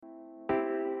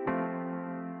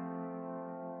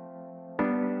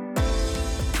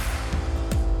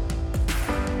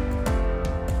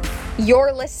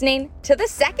You're listening to the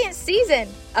second season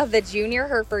of the Junior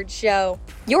Hereford Show.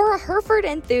 You're a Hereford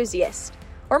enthusiast,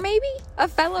 or maybe a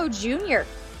fellow junior.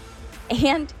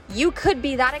 And you could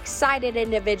be that excited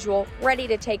individual ready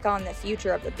to take on the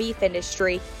future of the beef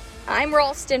industry. I'm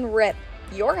Ralston Ripp,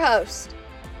 your host.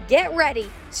 Get ready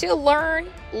to learn,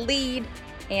 lead,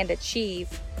 and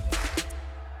achieve.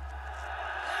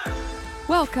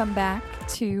 Welcome back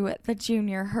to the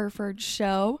Junior Hereford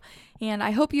Show. And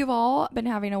I hope you've all been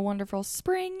having a wonderful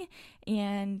spring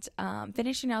and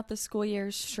finishing out the school year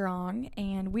strong.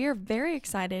 And we are very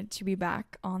excited to be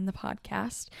back on the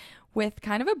podcast with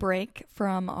kind of a break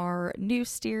from our new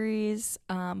series,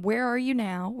 Where Are You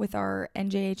Now, with our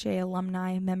NJHA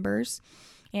alumni members.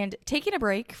 And taking a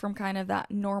break from kind of that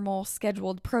normal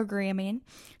scheduled programming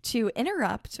to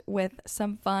interrupt with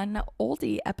some fun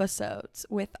oldie episodes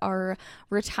with our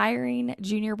retiring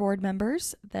junior board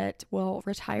members that will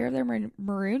retire their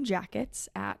Maroon Jackets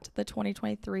at the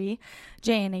 2023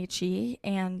 JNHE.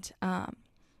 And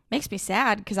makes me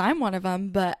sad because I'm one of them,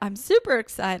 but I'm super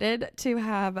excited to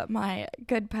have my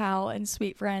good pal and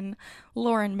sweet friend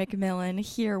Lauren McMillan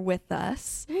here with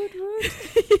us.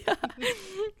 Yeah.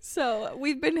 So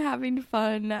we've been having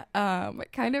fun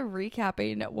kind of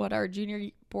recapping what our junior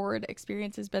board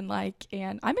experience has been like,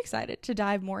 and I'm excited to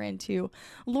dive more into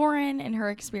Lauren and her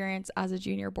experience as a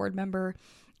junior board member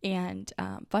and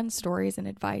fun stories and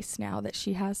advice now that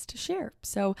she has to share.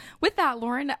 So with that,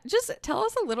 Lauren, just tell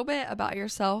us a little bit about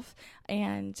yourself,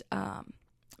 and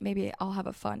maybe I'll have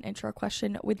a fun intro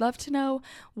question. We'd love to know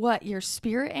what your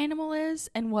spirit animal is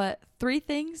and what 3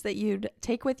 things that you'd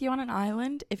take with you on an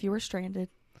island if you were stranded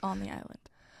on the island.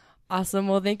 Awesome.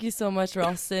 Well, thank you so much,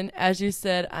 Ralston. As you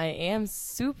said, I am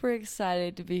super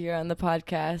excited to be here on the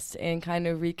podcast and kind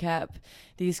of recap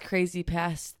these crazy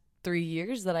past 3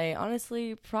 years that I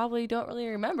honestly probably don't really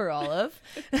remember all of.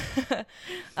 But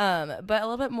a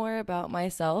little bit more about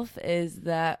myself is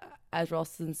that, as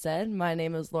Ralston said, my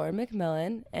name is Lauren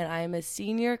McMillan, and I am a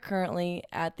senior currently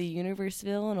at the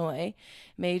University of Illinois,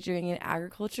 majoring in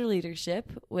agriculture leadership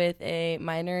with a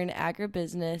minor in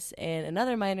agribusiness and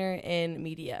another minor in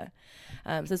media.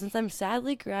 So since I'm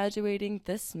sadly graduating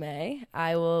this May,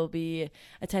 I will be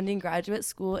attending graduate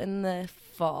school in the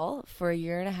fall for a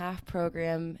 1.5-year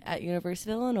program at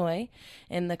University of Illinois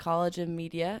in the College of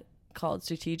Media called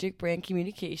Strategic Brand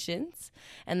Communications,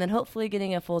 and then hopefully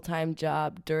getting a full-time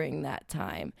job during that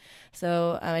time.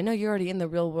 So I know you're already in the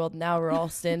real world now,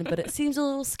 Ralston, but it seems a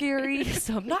little scary,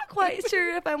 so I'm not quite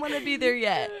sure if I want to be there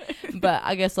yet, but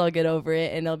I guess I'll get over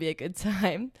it and it'll be a good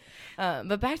time.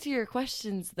 But back to your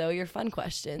questions, though, your fun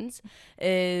questions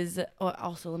is,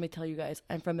 also let me tell you guys,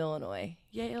 I'm from Illinois.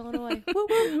 Yay, Illinois.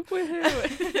 Woo-woo.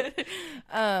 Woohoo.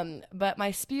 But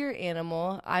my spirit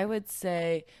animal, I would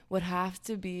say, would have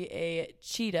to be a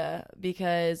cheetah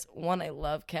because, 1, I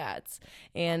love cats,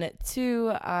 and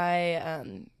 2, I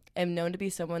am known to be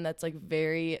someone that's like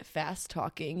very fast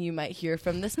talking. You might hear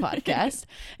from this podcast,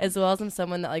 as well as I'm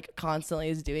someone that like constantly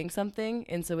is doing something.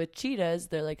 And so with cheetahs,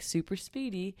 they're like super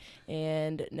speedy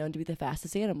and known to be the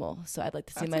fastest animal. So I'd like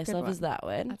to see myself as that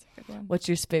one. That's a good one. What's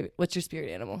your spirit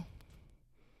animal?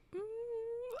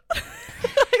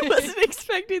 I wasn't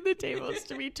expecting the tables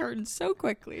to be turned so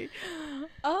quickly.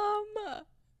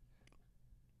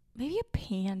 Maybe a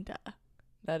panda.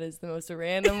 That is the most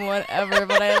random one ever,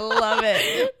 but I love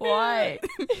it. Why?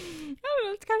 I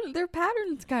don't know. Their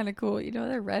pattern's kind of cool. You know,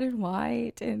 they're red and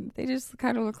white, and they just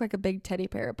kind of look like a big teddy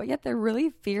bear, but yet they're really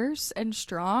fierce and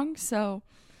strong. So,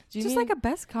 just like a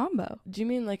best combo. Do you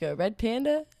mean like a red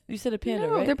panda? You said a panda,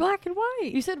 no, right? They're black and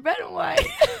white. You said red and white.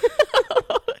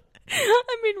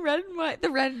 I mean, red and white.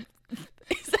 The red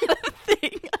is that a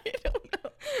thing? I don't know.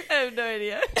 I have no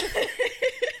idea.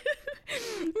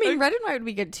 I mean, red and white would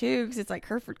be good too because it's like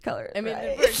Hereford color. I mean,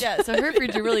 right? yeah. So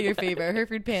Hereford's are really your favorite.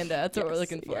 Hereford panda. That's what we're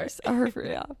looking for. Yes, a Hereford.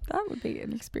 Yeah, that would be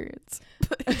an experience.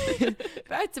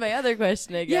 Back to my other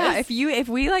question, I guess. Yeah, if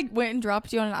we like went and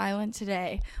dropped you on an island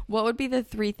today, what would be the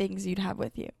 3 things you'd have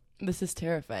with you? This is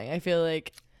terrifying. I feel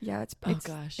like. Yeah, oh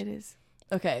gosh, it is.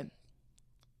 Okay.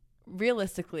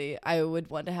 Realistically, I would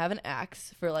want to have an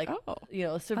axe for survival.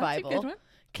 That's a good one.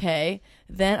 Okay.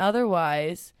 Then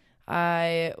otherwise,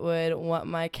 I would want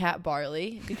my cat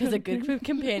Barley because a good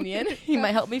companion. He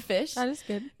might help me fish. That is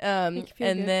good. And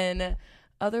good. Then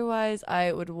otherwise,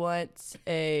 I would want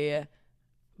a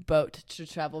boat to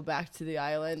travel back to the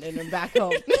island and then back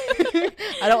home.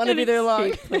 I don't want to be there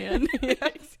long. Plan.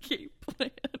 Escape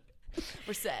plan.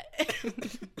 We're set.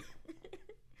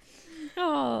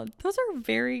 Oh, those are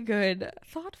very good,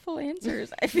 thoughtful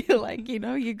answers. I feel like,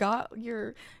 you got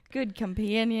your good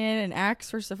companion, an axe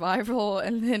for survival,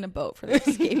 and then a boat for the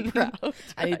escape route.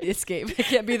 I need to escape. I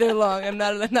can't be there long. I'm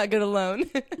not good alone.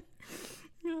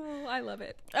 Oh, I love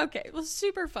it. Okay, well,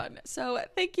 super fun. So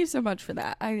thank you so much for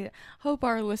that. I hope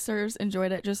our listeners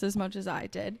enjoyed it just as much as I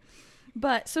did.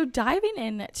 But so diving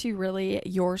into really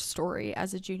your story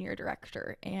as a junior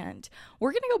director, and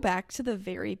we're going to go back to the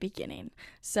very beginning.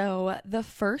 So the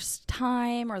first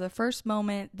time or the first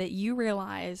moment that you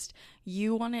realized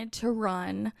you wanted to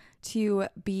run to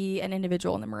be an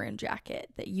individual in the Maroon Jacket,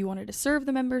 that you wanted to serve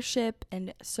the membership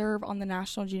and serve on the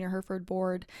National Junior Hereford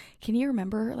Board. Can you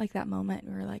remember like that moment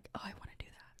where you were like, oh, I want to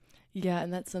do that? Yeah,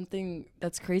 and that's something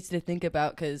that's crazy to think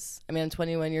about because, I'm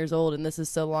 21 years old, and this is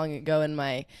so long ago in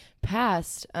my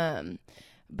past.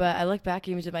 But I look back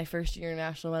even to my first Junior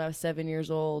National when I was 7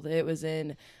 years old. It was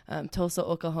in Tulsa,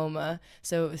 Oklahoma,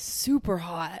 so it was super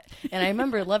hot. And I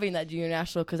remember loving that Junior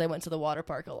National because I went to the water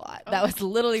park a lot. That was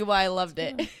literally why I loved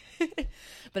it.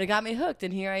 But it got me hooked,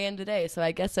 and here I am today, so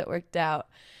I guess it worked out.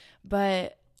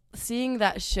 But seeing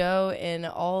that show and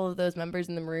all of those members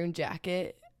in the Maroon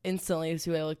Jacket instantly is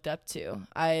who I looked up to.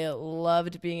 I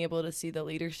loved being able to see the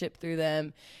leadership through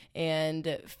them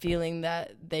and feeling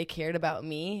that they cared about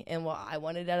me and what I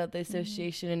wanted out of the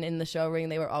association. And in the show ring,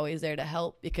 they were always there to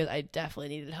help because I definitely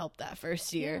needed help that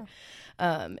first year.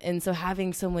 And so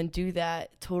having someone do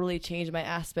that totally changed my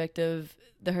aspect of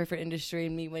the Hereford industry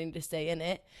and me wanting to stay in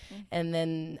it. And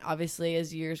then obviously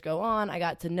as years go on, I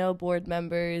got to know board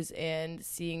members and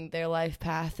seeing their life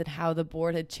path and how the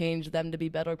board had changed them to be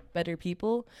better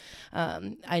people.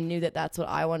 I knew that that's what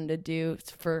I wanted to do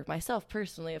for myself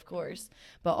personally, of course,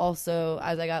 but also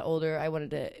as I got older, I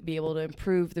wanted to be able to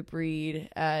improve the breed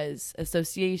as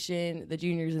association, the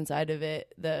juniors inside of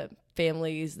it, the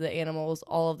families, the animals,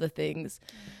 all of the things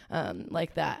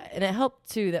like that. And it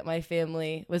helped too that my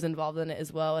family was involved in it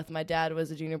as well. With my dad was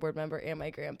a junior board member and my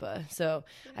grandpa, so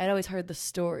I'd always heard the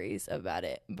stories about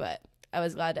it, but I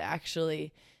was glad to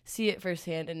actually see it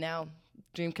firsthand. And now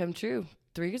dream come true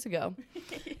 3 years ago.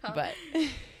 But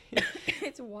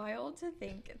it's wild to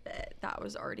think that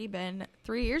was already been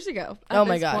 3 years ago oh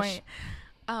my gosh point.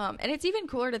 And it's even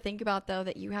cooler to think about, though,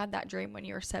 that you had that dream when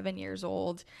you were 7 years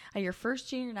old at your first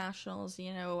junior nationals,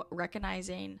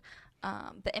 recognizing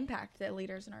the impact that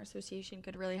leaders in our association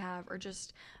could really have, or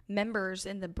just members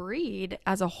in the breed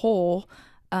as a whole,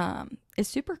 is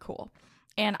super cool.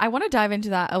 And I want to dive into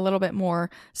that a little bit more.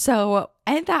 So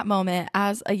at that moment,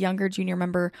 as a younger junior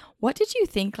member, what did you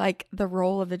think like the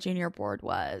role of the junior board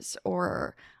was,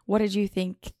 or what did you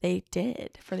think they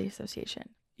did for the association?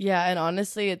 Yeah, and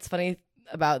honestly, it's funny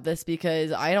about this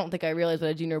because I don't think I realized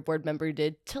what a junior board member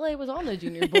did till I was on the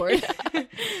junior board.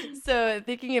 So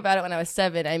thinking about it when I was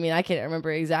 7, I can't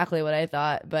remember exactly what I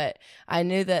thought, but I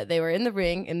knew that they were in the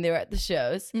ring and they were at the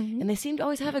shows and they seemed to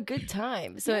always have a good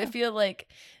time. So I feel like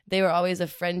they were always a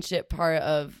friendship part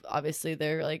of, obviously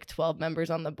they're like 12 members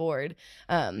on the board.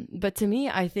 But to me,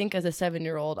 I think as a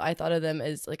 7-year-old, I thought of them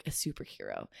as like a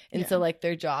superhero. And so like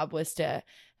their job was to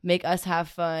make us have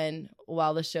fun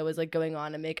while the show was like going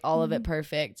on and make all of it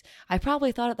perfect. I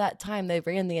probably thought at that time they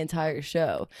ran the entire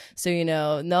show. So,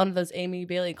 none of those Amy,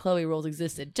 Bailey, Chloe roles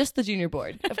existed. Just the junior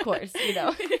board, of course,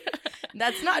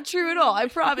 That's not true at all, I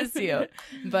promise you.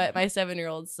 But my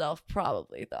 7-year-old self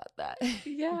probably thought that.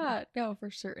 Yeah, no,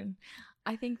 for certain.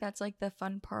 I think that's like the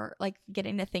fun part, like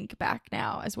getting to think back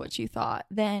now as what you thought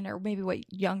then, or maybe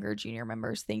what younger junior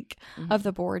members think of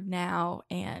the board now,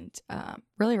 and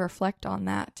really reflect on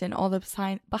that and all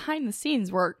the behind the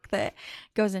scenes work that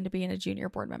goes into being a junior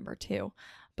board member too.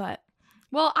 But,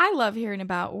 well, I love hearing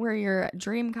about where your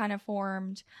dream kind of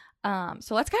formed.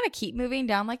 So let's kind of keep moving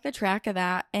down like the track of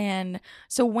that. And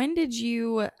so when did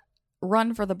you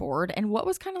run for the board, and what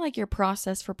was kind of like your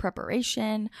process for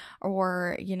preparation,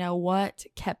 or what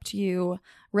kept you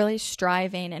really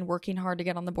striving and working hard to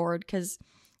get on the board? Because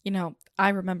I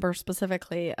remember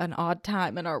specifically an odd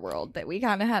time in our world that we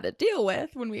kind of had to deal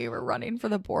with when we were running for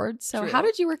the board. So how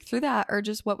did you work through that, or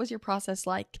just what was your process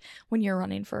like when you're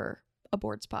running for a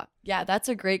board spot? Yeah, that's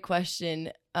a great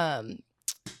question.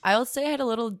 I'll say I had a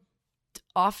little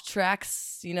off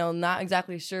tracks, not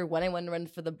exactly sure when I wanted to run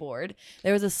for the board.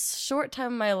 There was a short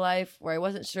time in my life where I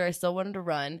wasn't sure I still wanted to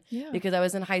run because I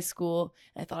was in high school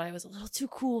and I thought I was a little too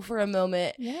cool for a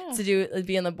moment to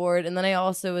be on the board. And then I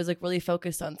also was like really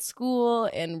focused on school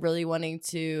and really wanting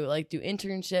to like do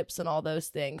internships and all those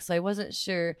things. So I wasn't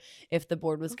sure if the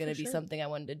board was going to be something I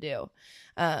wanted to do.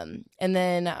 And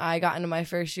then I got into my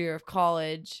first year of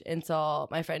college and saw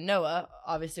my friend Noah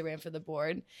obviously ran for the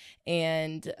board.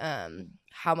 And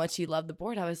how much he loved the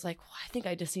board, I was like, well, I think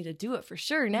I just need to do it for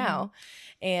sure now.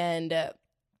 And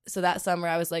so that summer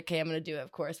I was like, okay, I'm going to do it.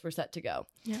 Of course, we're set to go.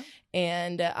 Yeah.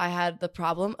 And I had the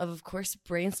problem of course,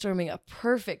 brainstorming a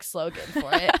perfect slogan for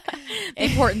it.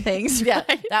 Important things. Yeah,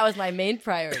 that was my main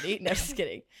priority. No, just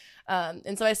kidding.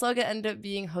 And so my slogan ended up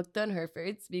being Hooked on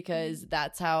Herefords, because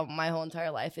that's how my whole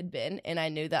entire life had been. And I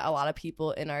knew that a lot of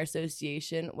people in our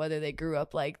association, whether they grew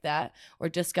up like that or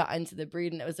just got into the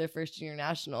breed and it was their first junior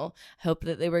national, hoped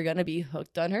that they were going to be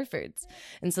hooked on Herefords.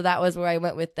 And so that was where I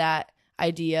went with that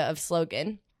idea of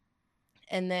slogan.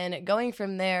 And then going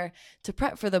from there to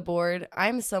prep for the board,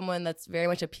 I'm someone that's very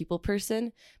much a people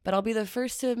person, but I'll be the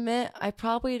first to admit I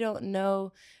probably don't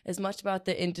know as much about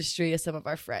the industry as some of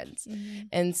our friends.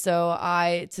 And so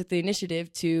I took the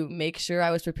initiative to make sure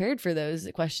I was prepared for those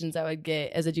questions I would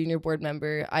get as a junior board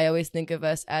member. I always think of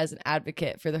us as an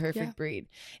advocate for the Hereford breed.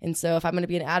 And so if I'm going to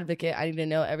be an advocate, I need to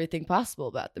know everything possible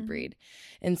about the breed.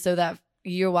 And so that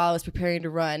year while I was preparing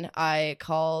to run, I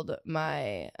called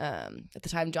my, at the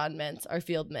time, John Mentz, our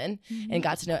fieldman, and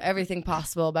got to know everything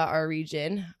possible about our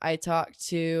region. I talked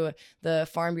to the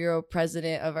Farm Bureau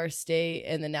president of our state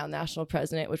and the now national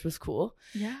president, which was cool.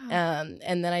 Yeah.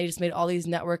 And then I just made all these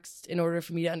networks in order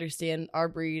for me to understand our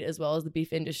breed as well as the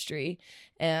beef industry,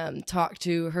 and talked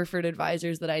to Hereford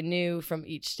advisors that I knew from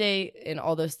each state and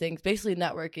all those things, basically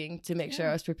networking to make sure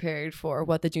I was prepared for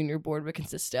what the junior board would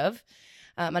consist of.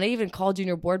 And I even called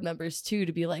junior board members too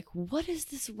to be like, what is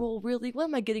this role really? What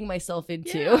am I getting myself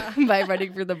into by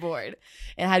running for the board?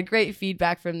 And I had great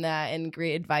feedback from that and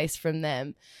great advice from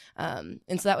them. And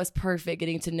so that was perfect,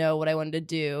 getting to know what I wanted to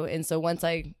do. And so once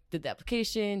I did the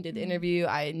application, did the interview,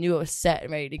 I knew it was set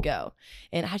and ready to go.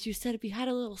 And as you said, we had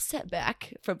a little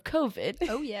setback from COVID.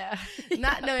 Oh, yeah.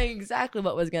 Not knowing exactly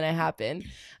what was going to happen.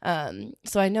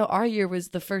 So I know our year was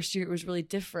the first year it was really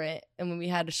different, and when we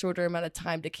had a shorter amount of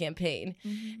time to campaign.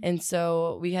 And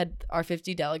so we had our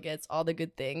 50 delegates, all the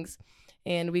good things.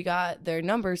 And we got their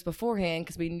numbers beforehand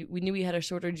because we knew we had a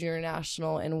shorter junior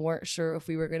national and weren't sure if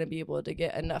we were going to be able to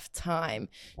get enough time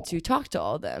to talk to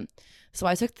all of them. So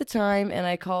I took the time and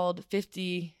I called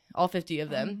all 50 of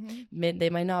them. They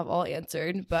might not have all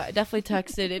answered, but I definitely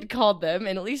texted and called them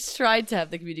and at least tried to have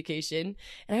the communication.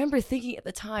 And I remember thinking at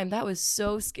the time, that was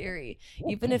so scary.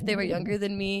 Even if they were younger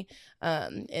than me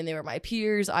and they were my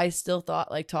peers, I still thought,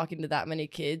 like, talking to that many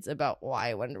kids about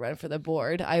why I wanted to run for the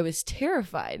board, I was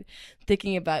terrified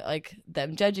thinking about, like,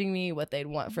 them judging me, what they'd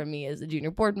want from me as a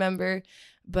junior board member.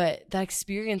 But that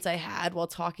experience I had while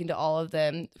talking to all of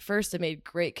them, first, I made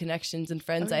great connections and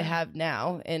friends I have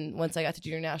now. And once I got to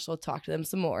junior national, talked to them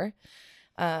some more.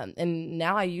 And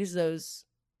now I use those,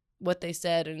 what they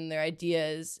said and their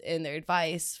ideas and their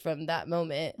advice from that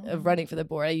moment of running for the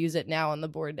board. I use it now on the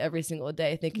board every single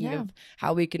day, thinking of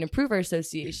how we can improve our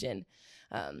association.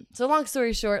 So long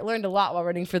story short, learned a lot while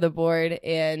running for the board.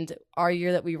 And our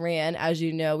year that we ran, as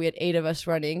you know, we had 8 of us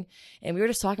running, and we were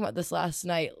just talking about this last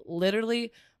night.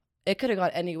 Literally, it could have gone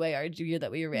any way our year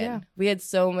that we ran. We had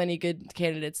so many good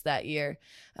candidates that year.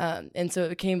 And so it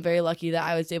became very lucky that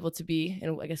I was able to be,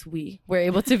 and I guess we were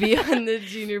able to be on the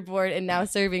junior board and now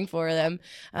serving for them.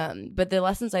 But the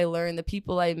lessons I learned, the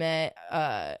people I met,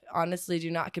 honestly do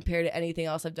not compare to anything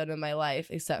else I've done in my life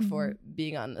except for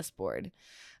being on this board.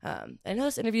 I know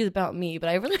this interview is about me, but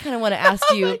I really kind of want to ask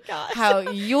you how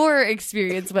your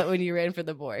experience went when you ran for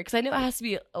the board, because I know it has to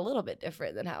be a little bit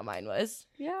different than how mine was.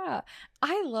 Yeah,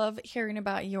 I love hearing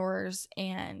about yours,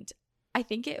 and I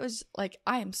think it was like,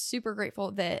 I am super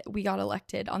grateful that we got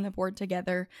elected on the board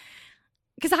together,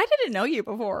 because I didn't know you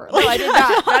before. No, I did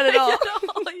not at all.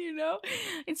 You know?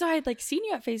 And so I had, like, seen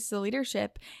you at Faces of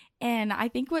Leadership, and I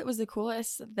think what was the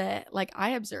coolest that, like,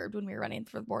 I observed when we were running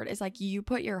for the board is, like, you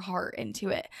put your heart into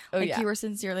it. You were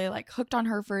sincerely, like, hooked on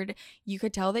Hereford. You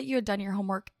could tell that you had done your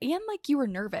homework, and, like, you were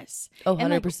nervous. Oh, 100%.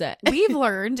 And, like, we've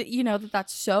learned, you know, that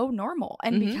that's so normal.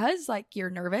 And because, like,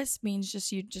 you're nervous means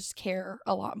just you just care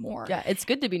a lot more. Yeah, it's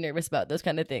good to be nervous about those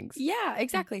kind of things. Yeah,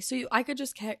 exactly. So I could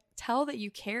just tell that you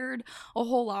cared a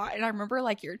whole lot. And I remember,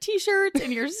 like, your t-shirts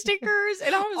and your stickers,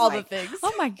 and I was all like, the things.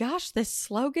 Oh my gosh, this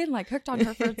slogan, like, hooked on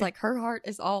Hereford's, like, her heart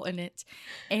is all in it.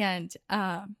 And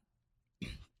I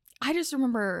just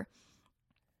remember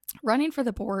running for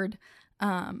the board.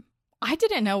 I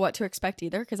didn't know what to expect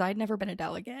either, because I'd never been a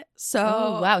delegate.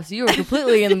 So wow, so you were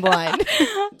completely in the blind.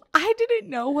 I didn't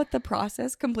know what the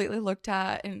process completely looked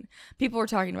at, and people were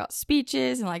talking about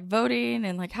speeches and, like, voting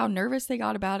and, like, how nervous they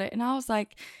got about it. And I was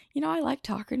like, you know, I like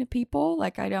talking to people.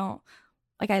 Like, I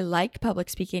like public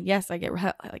speaking. Yes, I get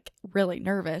like really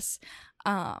nervous.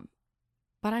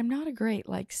 But I'm not a great,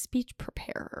 like, speech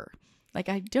preparer. Like,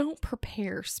 I don't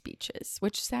prepare speeches,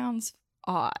 which sounds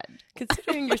odd.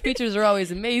 Considering your speeches are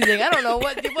always amazing, I don't know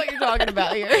what you're talking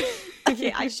about here.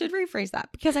 Okay, I should rephrase that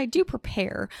because I do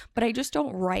prepare, but I just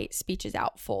don't write speeches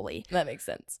out fully. That makes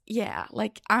sense. Yeah,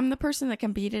 like I'm the person that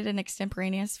competed in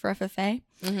extemporaneous for FFA,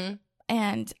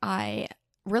 and I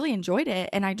really enjoyed it,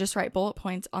 and I just write bullet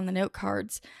points on the note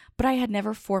cards, but I had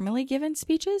never formally given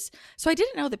speeches, so I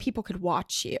didn't know that people could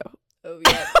watch you. Oh,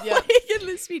 yeah. In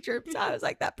the speech room. So I was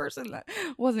like that person that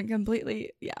wasn't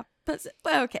completely, But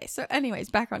okay, so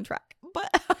anyways, back on track.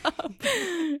 But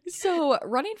so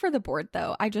running for the board,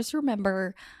 though, I just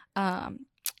remember,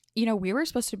 we were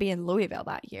supposed to be in Louisville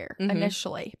that year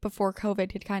initially before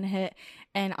COVID had kind of hit.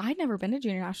 And I'd never been to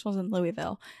Junior Nationals in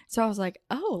Louisville. So I was like,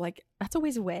 oh, like that's a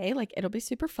ways away. Like it'll be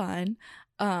super fun.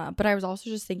 But I was also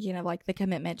just thinking of like the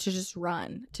commitment to just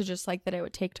run, to just like that it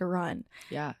would take to run.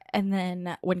 Yeah. And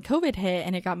then when COVID hit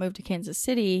and it got moved to Kansas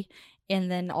City, and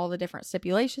then all the different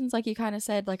stipulations, like you kind of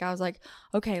said, like I was like,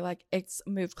 okay, like it's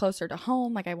moved closer to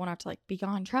home. Like I won't have to like be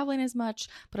gone traveling as much,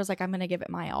 but I was like, I'm going to give it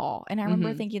my all. And I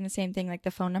remember thinking the same thing, like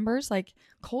the phone numbers, like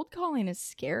cold calling is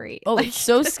scary. Oh, like, it's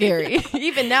so scary.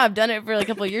 Even now I've done it for like a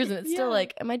couple of years and it's still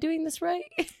like, am I doing this right?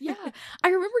 Yeah. I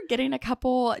remember getting a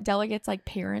couple delegates, like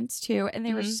parents too, and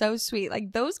they were so sweet.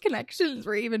 Like those connections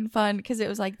were even fun because it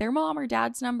was like their mom or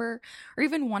dad's number, or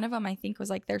even one of them I think was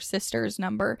like their sister's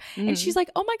number. And she's like,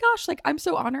 oh my gosh, like I'm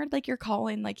so honored, like you're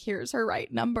calling, like here's her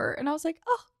right number. And I was like,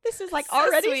 oh, this is like so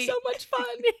already sweet. So much fun.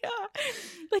 Yeah.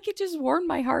 Like it just warmed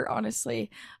my heart,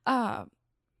 honestly. I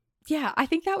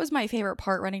think that was my favorite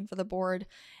part running for the board.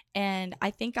 And I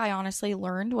think I honestly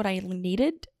learned what I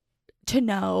needed to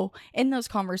know in those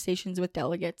conversations with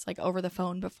delegates, like over the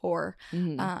phone before,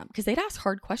 because they'd ask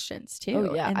hard questions too.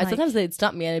 Oh yeah, and sometimes they'd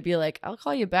stop me and I'd be like, I'll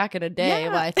call you back in a day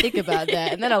while I think about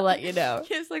that, and then I'll let you know.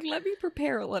 It's like, let me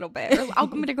prepare a little bit, or I'm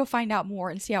gonna go find out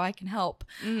more and see how I can help.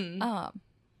 And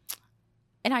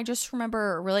I just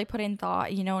remember really putting thought,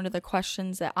 into the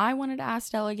questions that I wanted to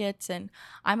ask delegates. And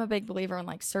I'm a big believer in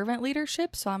like servant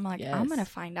leadership, so I'm like, I'm gonna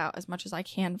find out as much as I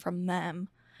can from them.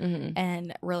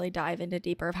 And really dive into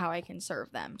deeper of how I can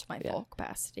serve them to my full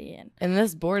capacity. And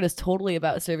this board is totally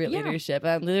about servant leadership.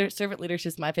 Servant leadership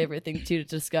is my favorite thing too to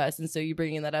discuss, and so you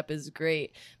bringing that up is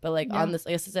great. But like on this,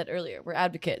 like I said earlier, we're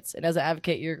advocates, and as an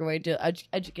advocate, you're going to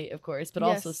educate, of course, but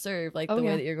also serve like the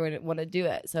way that you're going to want to do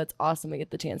it. So it's awesome to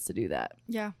get the chance to do that.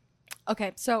 Yeah.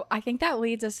 Okay, so I think that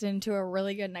leads us into a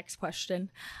really good next question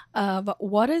of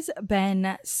what has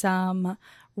been some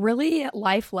really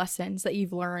life lessons that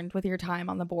you've learned with your time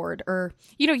on the board, or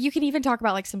you can even talk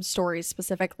about like some stories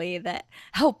specifically that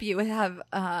help you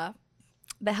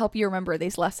remember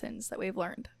these lessons that we've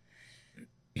learned.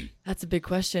 That's a big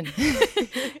question.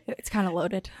 It's kind of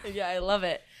loaded. Yeah, I love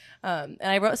it. And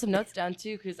I wrote some notes down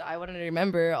too because I wanted to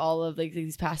remember all of like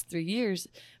these past 3 years.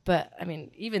 But I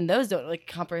mean, even those don't like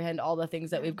comprehend all the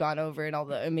things that we've gone over and all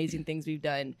the amazing things we've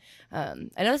done. I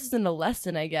know this isn't a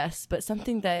lesson, I guess, but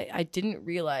something that I didn't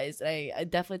realize I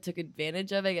definitely took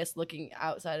advantage of, I guess, looking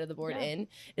outside of the board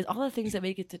is all the things that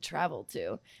we get to travel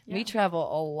to. Yeah. We travel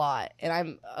a lot,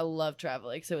 and I love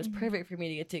traveling, so it was perfect for me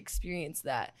to get to experience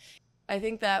that. I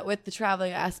think that with the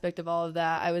traveling aspect of all of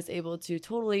that, I was able to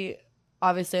totally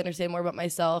obviously understand more about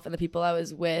myself and the people I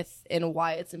was with and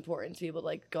why it's important to be able to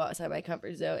like go outside my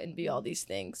comfort zone and be all these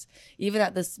things. Even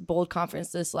at this Bold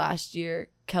conference this last year,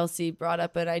 Kelsey brought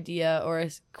up an idea or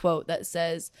a quote that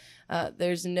says,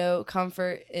 there's no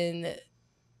growth in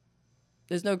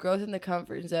the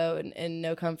comfort zone and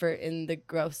no comfort in the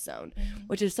growth zone,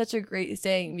 which is such a great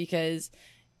saying because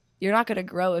you're not going to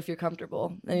grow if you're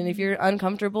comfortable. I mean, if you're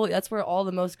uncomfortable, that's where all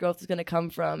the most growth is going to come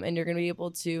from. And you're going to be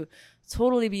able to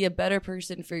totally be a better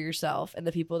person for yourself and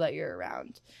the people that you're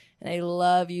around. And I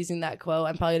love using that quote.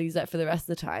 I'm probably going to use that for the rest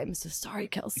of the time. So sorry,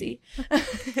 Kelsey.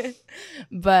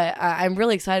 But I'm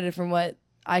really excited from what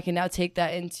I can now take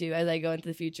that into as I go into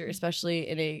the future, especially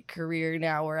in a career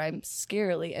now where I'm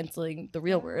scarily entering the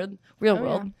real world.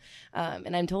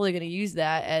 And I'm totally going to use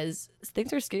that as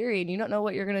things are scary and you don't know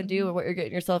what you're going to do or what you're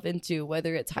getting yourself into,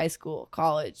 whether it's high school,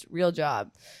 college, real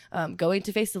job, going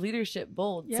to face the leadership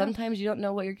bold. Yeah. Sometimes you don't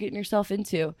know what you're getting yourself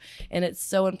into. And it's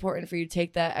so important for you to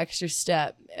take that extra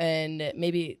step and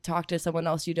maybe talk to someone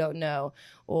else you don't know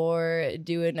or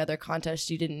do another contest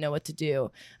you didn't know what to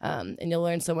do. And you'll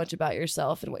learn so much about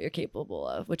yourself and what you're capable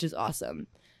of, which is awesome.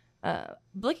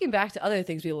 Looking back to other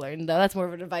things we learned, though, that's more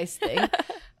of an advice thing.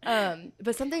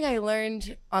 But something I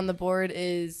learned on the board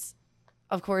is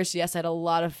of course, yes, I had a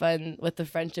lot of fun with the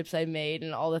friendships I made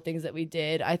and all the things that we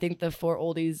did. I think the 4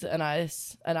 oldies and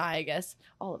I guess,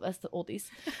 all of us, the oldies,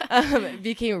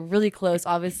 became really close.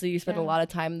 Obviously, you spent a lot of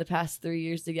time in the past 3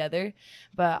 years together,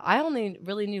 but I only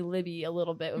really knew Libby a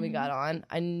little bit when we got on.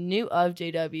 I knew of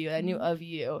JW, I knew of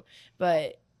you,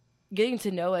 but getting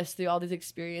to know us through all these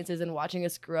experiences and watching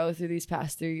us grow through these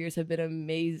past 3 years have been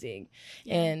amazing.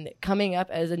 And coming up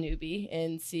as a newbie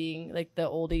and seeing like the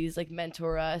oldies like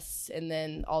mentor us, and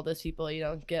then all those people, you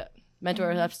know, get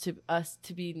mentor us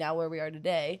to be now where we are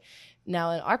today.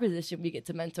 Now in our position, we get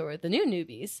to mentor the new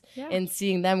newbies, and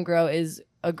seeing them grow is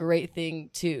a great thing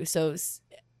too. So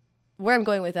where I'm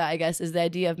going with that, I guess, is the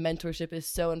idea of mentorship is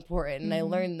so important. And I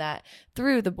learned that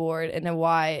through the board, and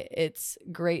why it's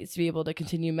great to be able to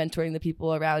continue mentoring the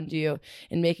people around you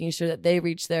and making sure that they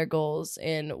reach their goals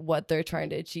and what they're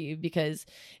trying to achieve. Because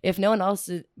if no one else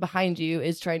behind you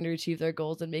is trying to achieve their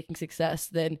goals and making success,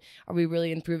 then are we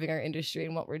really improving our industry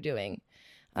and what we're doing?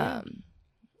 And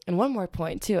one more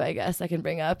point too, I guess I can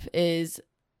bring up is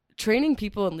training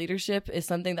people in leadership is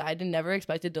something that I never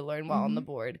expected to learn while on the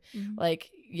board. Like,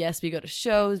 yes, we go to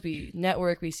shows, we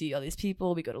network, we see all these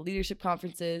people, we go to leadership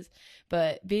conferences,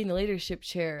 but being the leadership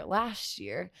chair last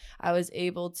year, I was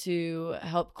able to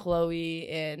help Chloe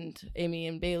and Amy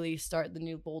and Bailey start the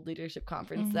new Bold Leadership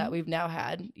Conference that we've now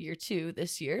had year 2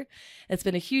 this year. It's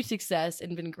been a huge success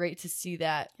and been great to see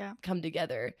that come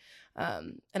together.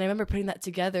 And I remember putting that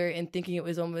together and thinking it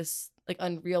was almost like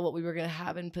unreal what we were going to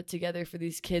have and put together for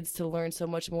these kids to learn so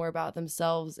much more about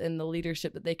themselves and the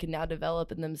leadership that they can now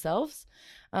develop in themselves.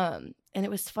 And it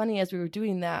was funny, as we were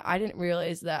doing that, I didn't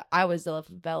realize that I was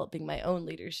developing my own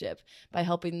leadership by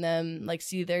helping them like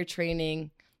see their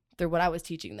training through what I was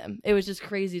teaching them. It was just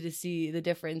crazy to see the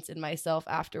difference in myself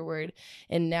afterward.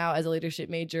 And now as a leadership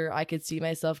major, I could see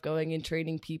myself going and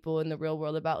training people in the real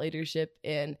world about leadership.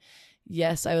 And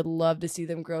yes, I would love to see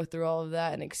them grow through all of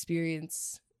that and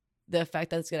experience the effect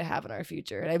that it's going to have in our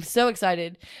future. And I'm so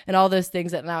excited, and all those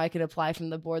things that now I can apply from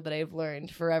the board that I've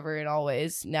learned forever and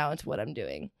always now into what I'm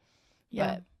doing.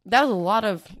 But that was a lot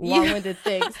of long-winded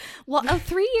things. Well,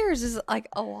 3 years is like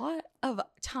a lot of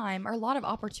time or a lot of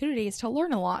opportunities to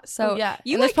learn a lot. So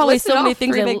you and there's probably so many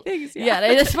things.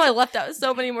 I just probably left out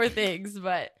so many more things,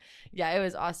 but yeah, it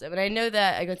was awesome. And I know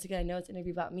that I know it's an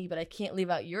interview about me, but I can't leave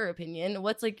out your opinion.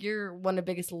 What's like your one of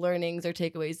the biggest learnings or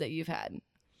takeaways that you've had?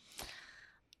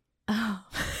 Oh,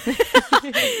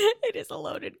 it is a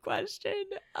loaded question.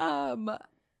 I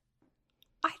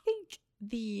think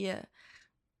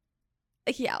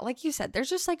like you said, there's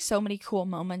just like so many cool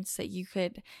moments that you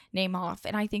could name off.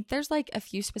 And I think there's like a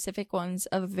few specific ones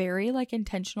of very like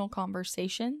intentional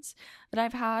conversations that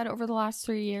I've had over the last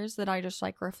 3 years that I just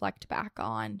like reflect back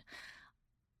on.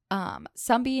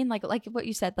 Some being like what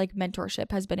you said, like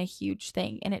mentorship has been a huge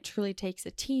thing, and it truly takes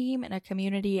a team and a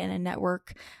community and a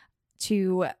network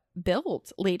to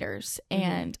build leaders.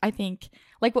 And I think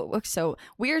so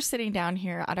we're sitting down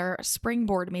here at our spring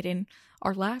board meeting,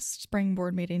 our last spring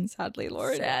board meeting, sadly,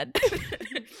 Lauren. Sad.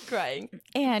 Crying.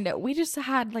 And we just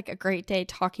had like a great day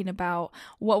talking about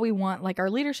what we want like our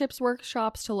leaderships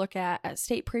workshops to look at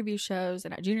state preview shows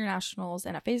and at junior nationals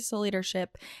and at Faces of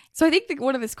Leadership. So I think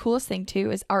one of the coolest thing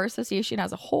too is our association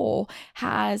as a whole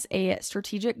has a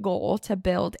strategic goal to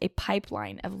build a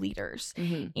pipeline of leaders.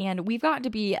 And we've got to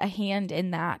be a hand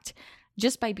in that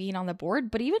just by being on the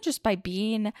board, but even just by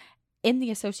being in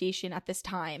the association at this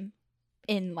time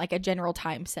in like a general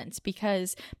time sense,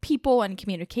 because people and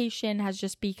communication has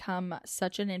just become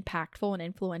such an impactful and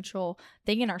influential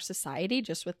thing in our society,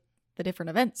 just with the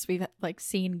different events we've like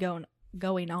seen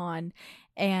going on.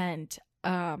 And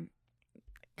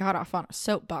got off on a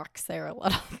soapbox there a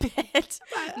little bit.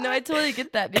 No, I totally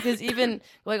get that, because even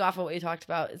going off of what we talked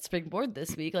about at Springboard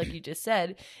this week, like you just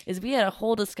said, is we had a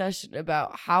whole discussion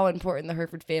about how important the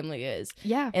Hereford family is.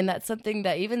 Yeah. And that's something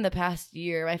that even the past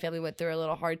year, my family went through a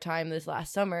little hard time this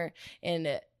last summer,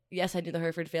 and yes, I knew the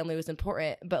Hereford family was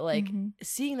important, but like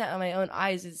seeing that on my own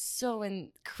eyes is so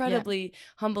incredibly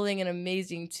humbling and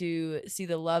amazing to see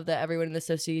the love that everyone in the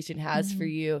association has for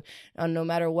you, no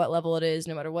matter what level it is,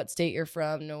 no matter what state you're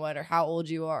from, no matter how old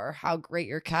you are or how great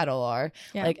your cattle are.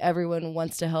 Like everyone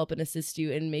wants to help and assist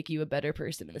you and make you a better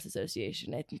person in this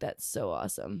association. I think that's so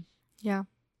awesome. Yeah.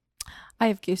 I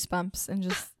have goosebumps and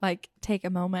just like take a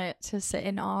moment to sit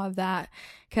in awe of that,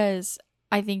 because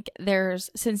I think there's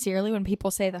sincerely, when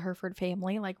people say the Hereford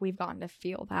family, like we've gotten to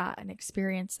feel that and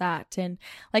experience that. And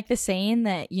like the saying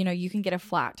that, you know, you can get a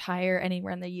flat tire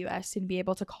anywhere in the US and be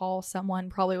able to call someone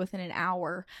probably within an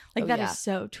hour. Like that is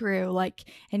so true. Like,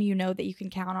 and you know that you can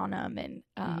count on them,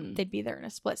 and they'd be there in a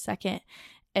split second.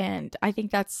 And I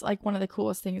think that's like one of the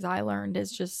coolest things I learned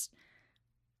is just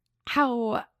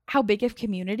how big of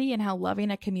community and how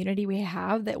loving a community we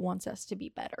have that wants us to be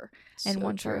better and So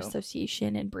wants our true.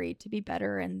 association and breed to be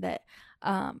better. And that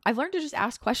I've learned to just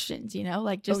ask questions,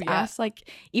 like just yeah. ask like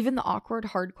even the awkward,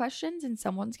 hard questions, and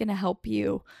someone's going to help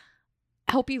you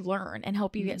learn and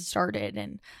help you get started.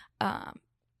 And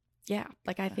yeah,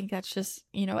 like I think that's just,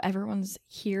 everyone's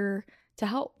here to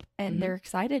help and they're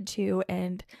excited to,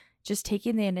 and just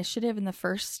taking the initiative in the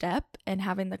first step and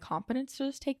having the confidence to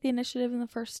just take the initiative in the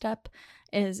first step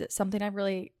is something I've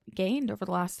really gained over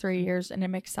the last 3 years. And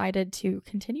I'm excited to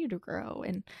continue to grow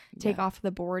and take off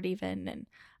the board even. And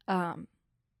I'm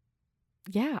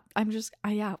just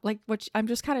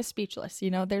kind of speechless.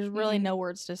 There's really no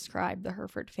words to describe the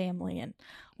Hereford family and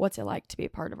what's it like to be a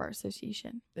part of our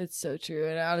association. It's so true.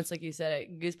 And honestly, like you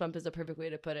said, Goosebump is the perfect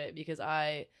way to put it, because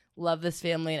I love this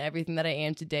family, and everything that I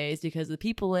am today is because of the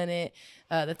people in it,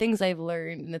 the things I've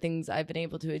learned, and the things I've been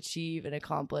able to achieve and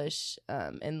accomplish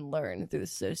and learn through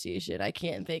this association. I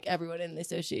can't thank everyone in the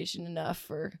association enough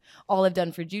for all I've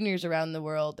done for juniors around the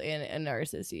world and our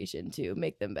association to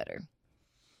make them better.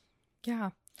 Yeah.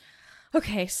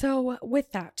 Okay, so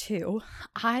with that too,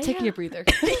 Taking a breather.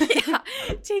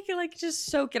 Just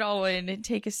soak it all in and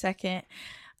take a second.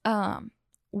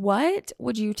 What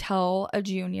would you tell a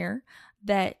junior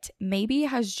that maybe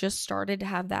has just started to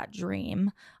have that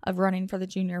dream of running for the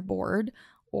junior board?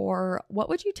 Or what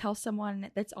would you tell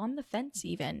someone that's on the fence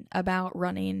even about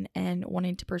running and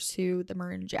wanting to pursue the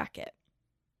Maroon Jacket?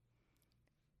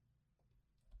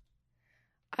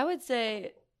 I would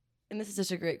say, and this is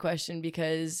such a great question,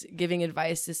 because giving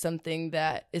advice is something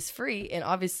that is free. And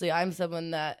obviously I'm someone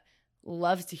that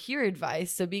loves to hear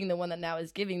advice. So being the one that now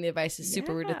is giving the advice is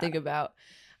super weird to think about.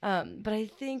 But I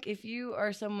think if you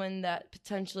are someone that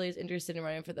potentially is interested in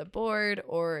running for the board,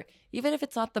 or even if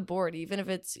it's not the board, even if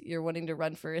it's you're wanting to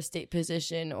run for a state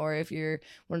position, or if you're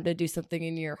wanting to do something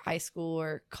in your high school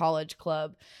or college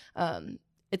club,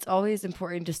 it's always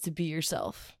important just to be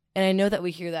yourself. And I know that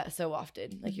we hear that so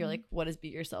often. Like, you're like, what does be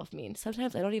yourself mean?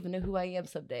 Sometimes I don't even know who I am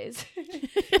some days.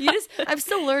 I'm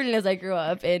still learning as I grow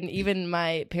up. And even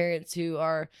my parents who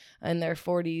are in their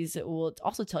 40s will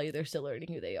also tell you they're still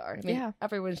learning who they are. I mean,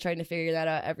 everyone's trying to figure that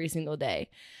out every single day.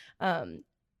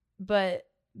 But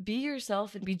be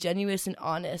yourself and be genuine and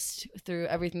honest through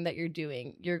everything that you're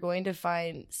doing. You're going to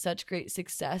find such great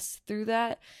success through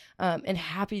that, and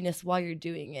happiness while you're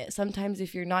doing it. Sometimes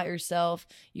if you're not yourself,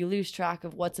 you lose track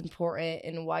of what's important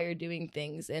and why you're doing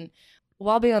things. And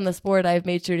while being on the sport, I've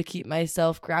made sure to keep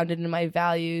myself grounded in my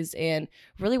values and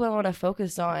really what I want to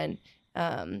focus on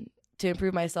to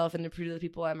improve myself and improve the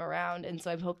people I'm around. And so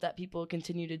I hope that people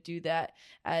continue to do that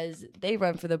as they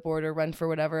run for the board or run for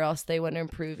whatever else they want to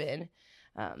improve in.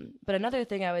 But another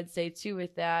thing I would say too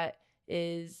with that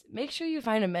is make sure you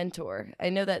find a mentor. I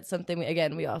know that's something,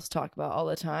 we also talk about all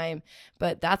the time,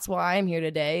 but that's why I'm here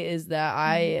today, is that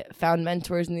I found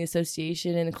mentors in the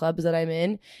association and the clubs that I'm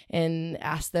in and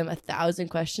asked them 1,000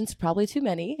 questions, probably too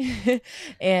many,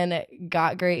 and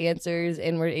got great answers,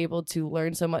 and were able to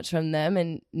learn so much from them,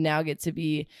 and now get to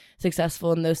be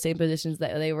successful in those same positions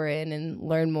that they were in and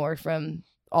learn more from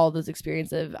all those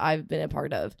experiences I've been a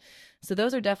part of. So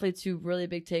those are definitely two really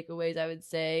big takeaways, I would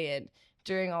say. And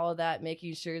during all of that,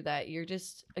 making sure that you're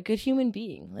just a good human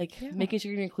being, making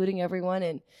sure you're including everyone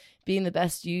and being the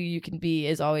best you can be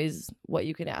is always what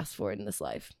you can ask for in this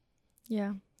life.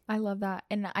 Yeah, I love that.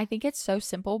 And I think it's so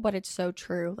simple, but it's so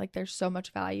true. Like, there's so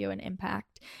much value and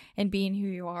impact in being who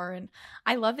you are. And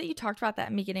I love that you talked about that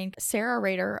in the beginning. Sarah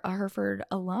Rader, a Hereford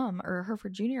alum or a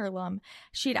Hereford Junior alum,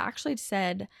 she'd actually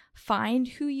said, find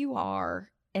who you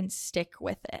are and stick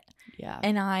with it. Yeah.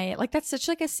 And I that's such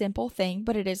a simple thing,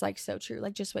 but it is so true.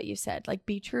 Like, just what you said,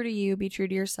 be true to you, be true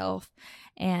to yourself,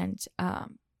 and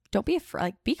don't be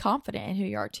afraid, be confident in who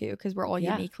you are too, because we're all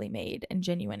uniquely made and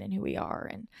genuine in who we are.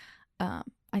 And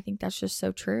I think that's just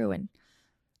so true. And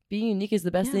being unique is the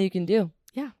best thing you can do.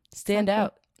 Yeah. Stand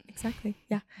out. Exactly.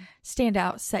 Yeah. Stand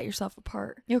out, set yourself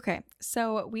apart. Okay.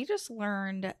 So we just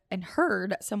learned and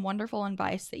heard some wonderful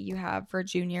advice that you have for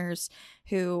juniors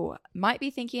who might be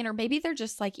thinking, or maybe they're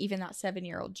just even that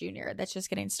 7-year-old junior that's just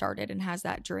getting started and has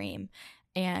that dream.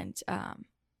 And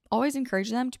always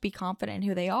encourage them to be confident in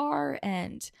who they are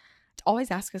and to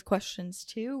always ask us questions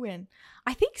too. And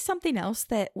I think something else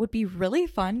that would be really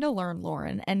fun to learn,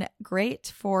 Lauren, and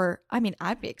great for,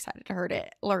 I'd be excited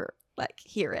to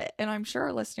hear it, and I'm sure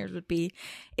our listeners would be,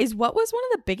 is what was one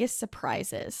of the biggest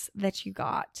surprises that you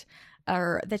got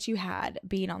or that you had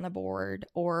being on the board,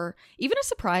 or even a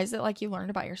surprise that you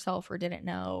learned about yourself or didn't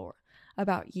know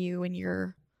about you and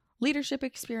your leadership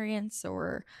experience,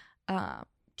 or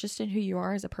just in who you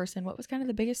are as a person. What was kind of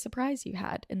the biggest surprise you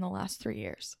had in the last 3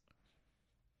 years?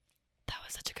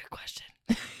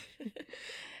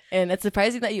 And it's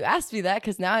surprising that you asked me that,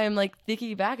 because now I'm like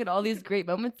thinking back at all these great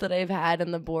moments that I've had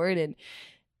on the board, and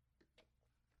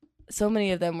so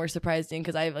many of them were surprising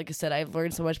because like I said, I've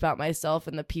learned so much about myself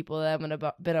and the people that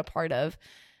I've been a part of.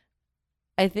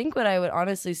 I think what I would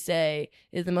honestly say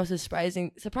is the most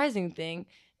surprising thing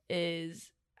is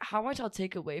how much I'll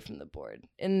take away from the board.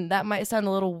 And that might sound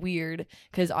a little weird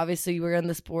because obviously we're on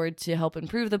this board to help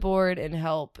improve the board and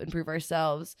help improve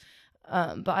ourselves.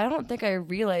 But I don't think I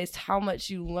realized how much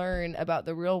you learn about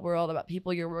the real world, about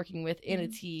people you're working with in a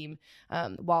team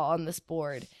while on this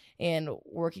board, and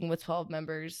working with 12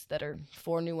 members that are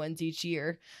 4 new ones each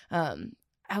year.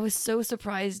 I was so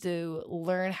surprised to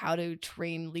learn how to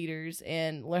train leaders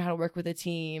and learn how to work with a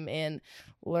team and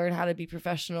learn how to be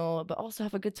professional, but also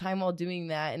have a good time while doing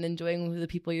that and enjoying the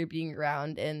people you're being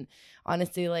around. And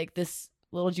honestly, like, this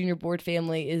little junior board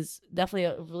family is definitely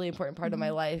a really important part of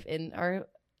my life and are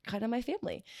kind of my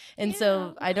family. And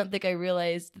so I don't think I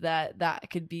realized that that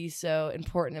could be so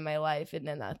important in my life and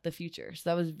in the future.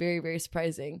 So that was very, very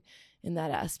surprising in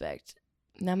that aspect.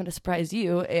 Now I'm going to surprise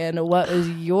you. And what was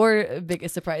your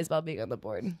biggest surprise about being on the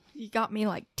board? You got me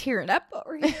like tearing up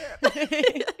over here.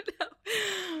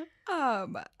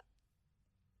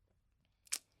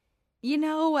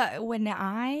 When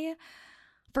I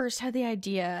first had the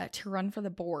idea to run for the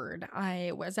board,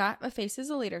 I was at a Faces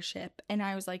of Leadership, and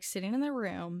I was like sitting in the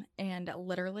room, and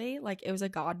literally like it was a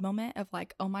God moment of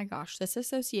like, oh my gosh, this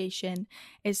association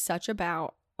is such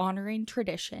about honoring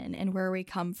tradition and where we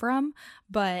come from,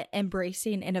 but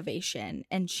embracing innovation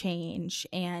and change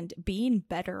and being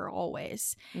better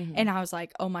always. And I was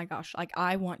like, oh my gosh, like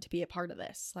I want to be a part of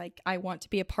this. Like I want to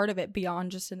be a part of it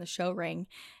beyond just in the show ring.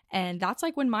 And that's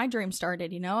like when my dream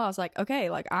started, I was like,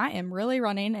 okay, like I am really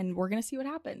running and we're going to see what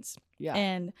happens. Yeah.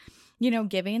 And,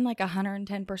 giving like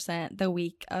 110% the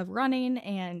week of running.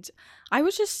 And I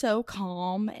was just so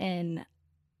calm, and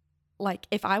like,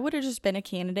 if I would have just been a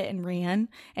candidate and ran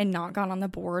and not gone on the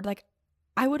board, like,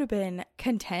 I would have been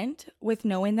content with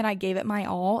knowing that I gave it my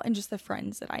all and just the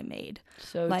friends that I made.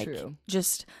 So like, true.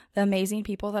 Just the amazing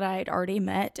people that I had already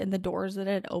met and the doors that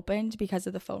had opened because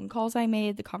of the phone calls I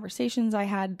made, the conversations I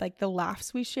had, like the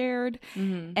laughs we shared.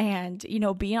 And,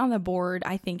 being on the board,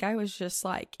 I think I was just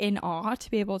like in awe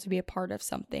to be able to be a part of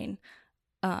something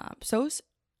so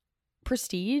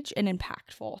prestige and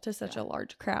impactful to such a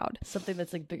large crowd. Something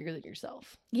that's like bigger than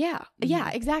yourself. Yeah,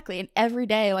 exactly. And every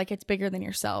day, like, it's bigger than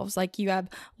yourselves. Like, you have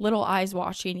little eyes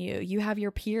watching you, you have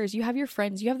your peers, you have your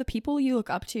friends, you have the people you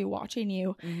look up to watching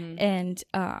you and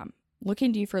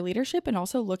looking to you for leadership, and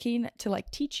also looking to like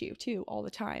teach you too all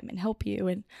the time and help you.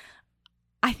 And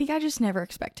I think I just never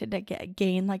expected to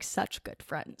gain like such good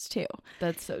friends too.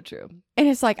 That's so true. And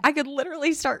it's like I could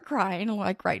literally start crying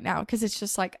like right now, because it's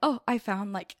just like, oh, I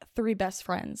found like 3 best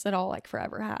friends that I'll like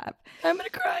forever have. I'm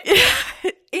gonna cry.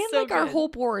 And so like good. Our whole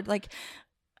board, like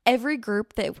every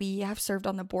group that we have served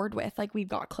on the board with, like we've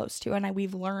got close to, and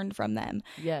we've learned from them.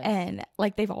 Yes. And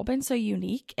like they've all been so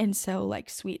unique and so like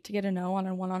sweet to get to know on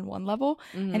a one-on-one level.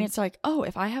 And it's like, oh,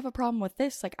 if I have a problem with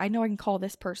this, like I know I can call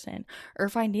this person, or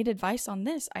if I need advice on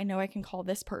this, I know I can call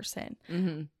this person.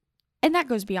 And that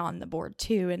goes beyond the board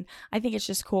too. And I think it's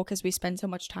just cool because we spend so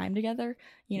much time together,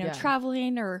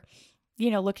 traveling or,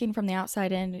 looking from the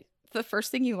outside in. The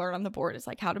first thing you learn on the board is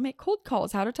like how to make cold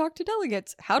calls, how to talk to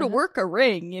delegates, how to work a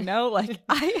ring, like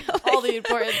all the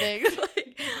important things.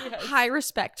 High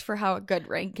respect for how a good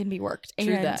ring can be worked.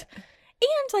 True that.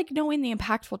 And like knowing the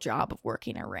impactful job of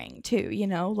working a ring too,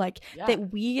 that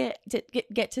we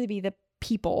get to be the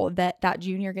people that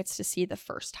junior gets to see the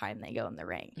first time they go in the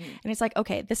ring. And it's like,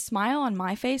 okay, the smile on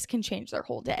my face can change their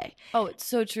whole day. Oh, it's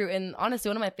so true. And honestly,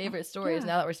 one of my favorite stories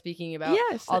now that we're speaking about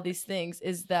all these things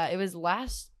is that it was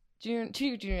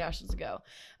two junior nationals ago.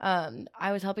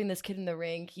 I was helping this kid in the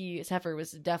ring. His heifer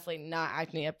was definitely not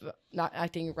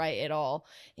acting right at all,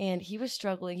 and he was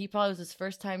struggling. He probably was his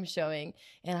first time showing,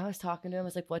 and I was talking to him. I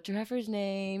was like, "What's your heifer's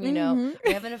name?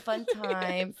 We're having a fun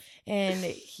time." And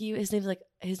his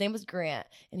name was Grant,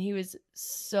 and he was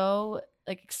so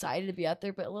like excited to be out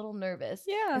there, but a little nervous.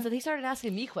 Yeah. And so he started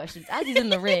asking me questions as he's in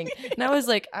the ring, and I was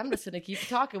like, "I'm just gonna keep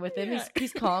talking with him.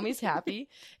 He's calm, he's happy."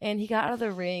 And he got out of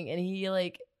the ring, and he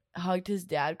like hugged his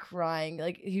dad crying.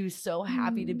 Like he was so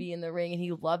happy to be in the ring, and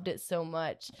he loved it so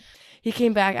much. He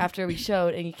came back after we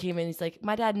showed, and he came in, he's like,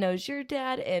 "My dad knows your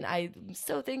dad, and I'm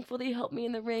so thankful that he helped me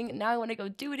in the ring. Now I want to go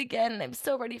do it again, and I'm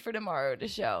so ready for tomorrow to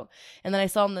show." And then I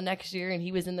saw him the next year, and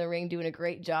he was in the ring doing a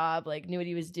great job, like knew what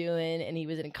he was doing, and he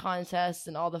was in contests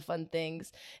and all the fun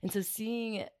things. And so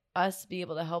seeing us be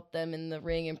able to help them in the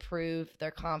ring improve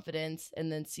their confidence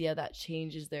and then see how that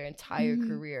changes their entire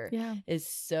career is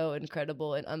so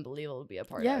incredible and unbelievable to be a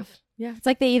part of. Yeah. It's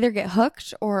like they either get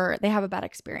hooked or they have a bad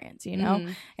experience, you know?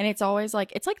 And it's always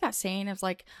like, it's like that saying of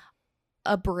like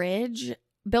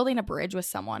building a bridge with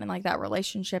someone, and like that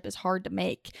relationship is hard to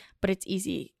make, but it's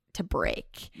easy to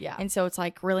break. Yeah. And so it's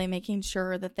like really making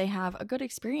sure that they have a good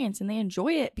experience and they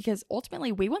enjoy it, because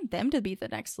ultimately we want them to be the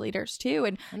next leaders too,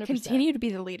 and 100%. Continue to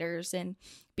be the leaders and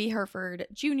be Hereford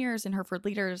juniors and Hereford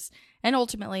leaders and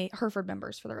ultimately Hereford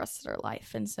members for the rest of their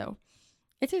life. And so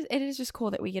it is just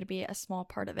cool that we get to be a small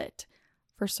part of it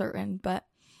for certain. But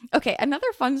okay,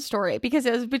 another fun story, because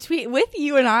it was with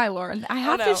you and I, Lauren. I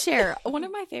have to share one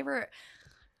of my favorite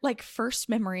like first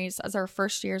memories as our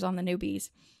first years on the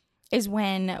newbies is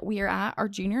when we are at our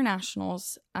junior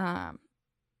nationals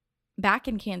back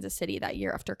in Kansas City that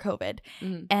year after COVID.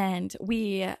 And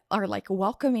we are like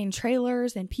welcoming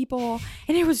trailers and people,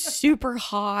 and it was super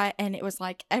hot, and it was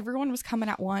like everyone was coming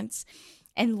at once.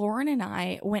 And Lauren and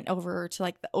I went over to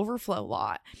like the overflow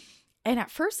lot. And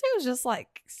at first it was just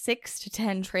like 6 to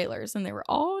 10 trailers, and they were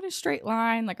all in a straight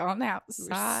line, like on the outside.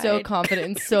 We were so confident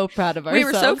and so proud of ourselves.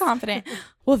 We were so confident.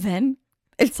 Well, then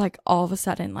it's like all of a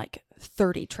sudden like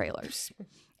 30 trailers,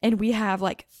 and we have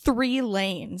like 3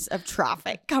 lanes of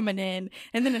traffic coming in,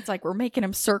 and then it's like we're making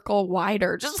them circle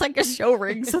wider, just like a show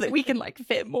ring, so that we can like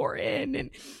fit more in. And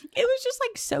it was just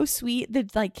like so sweet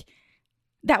that like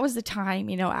that was the time,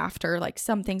 you know, after like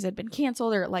some things had been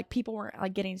canceled, or like people weren't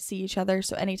like getting to see each other,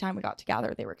 so anytime we got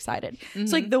together they were excited.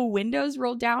 So like the windows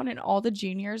rolled down, and all the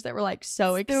juniors that were like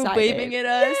so excited, still waving at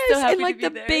us, yes, still happy and like to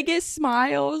be the there. biggest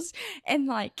smiles, and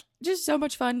like just so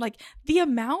much fun. Like the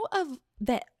amount of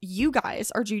that you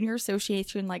guys, our junior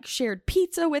association, like shared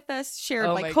pizza with us, shared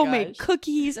like homemade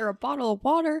cookies or a bottle of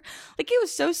water. Like it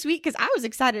was so sweet, because I was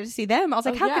excited to see them. I was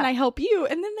like, how can I help you?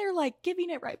 And then they're like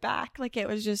giving it right back. Like it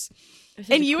was just,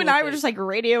 and you and I were just like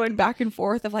radioing back and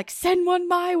forth of like, send one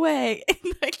my way.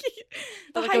 And like,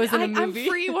 I was in a movie. I'm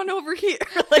free one over here.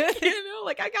 Like, you know,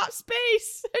 like I got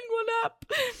space, send one up.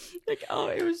 Like, oh,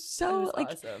 it was so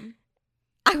like awesome.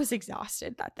 I was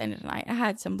exhausted that end of the night. I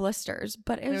had some blisters,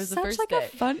 but it was such like a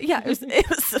fun. Yeah, it was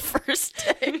the first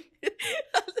day.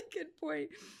 That was a good point.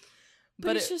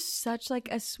 But it's just such like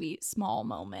a sweet small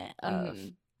moment of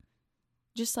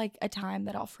just like a time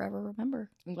that I'll forever remember.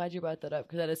 I'm glad you brought that up,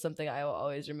 because that is something I will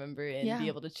always remember and be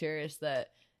able to cherish. That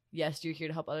yes, you're here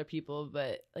to help other people,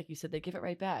 but like you said, they give it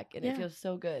right back, and it feels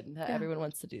so good that everyone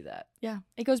wants to do that. Yeah,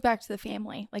 it goes back to the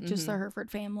family, like just the Hereford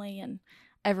family and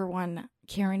everyone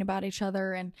caring about each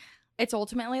other. And it's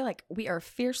ultimately like we are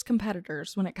fierce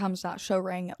competitors when it comes to that show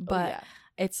ring, but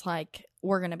it's like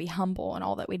we're going to be humble in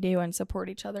all that we do and support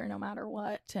each other no matter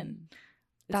what. And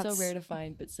it's so rare to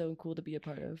find, but so cool to be a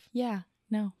part of. Yeah,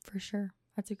 no, for sure.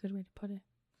 That's a good way to put it.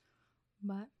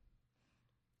 But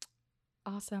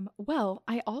awesome. Well,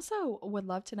 I also would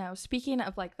love to know, speaking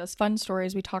of like those fun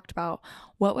stories we talked about,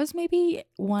 what was maybe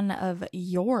one of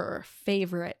your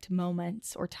favorite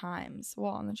moments or times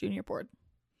while on the junior board?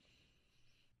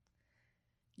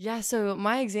 Yeah, so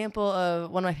my example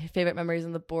of one of my favorite memories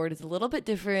on the board is a little bit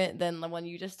different than the one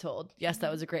you just told. Yes,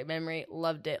 that was a great memory.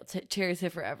 Loved it. Cherish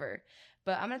it forever.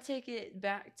 But I'm going to take it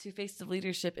back to Face of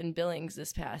Leadership in Billings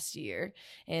this past year.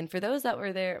 And for those that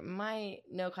were there might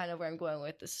know kind of where I'm going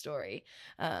with this story.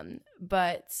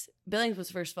 But Billings was,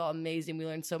 first of all, amazing. We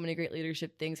learned so many great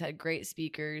leadership things, had great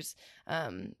speakers.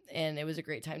 And it was a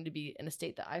great time to be in a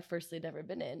state that I firstly had never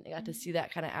been in. I got to see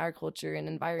that kind of agriculture and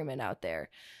environment out there.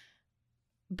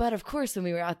 But of course, when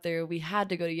we were out there, we had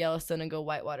to go to Yellowstone and go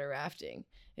whitewater rafting.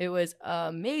 It was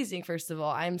amazing. First of all,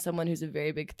 I'm someone who's a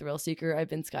very big thrill seeker. I've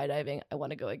been skydiving. I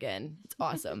want to go again. It's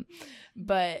awesome.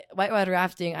 But whitewater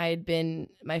rafting, I had been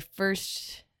my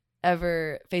first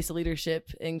ever Face of Leadership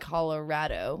in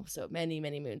Colorado, so many,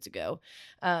 many moons ago,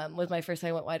 was my first time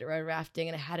I went whitewater rafting,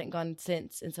 and I hadn't gone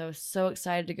since. And so I was so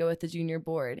excited to go with the junior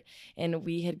board. And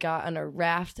we had got on a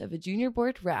raft of a junior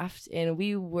board raft, and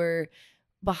we were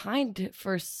behind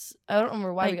for, I don't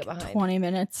remember why we got behind. 20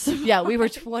 minutes. Yeah, we were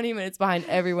 20 minutes behind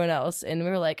everyone else, and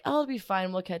we were like, oh, it'll be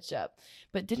fine, we'll catch up.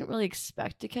 But didn't really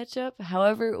expect to catch up.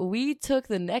 However, we took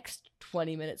the next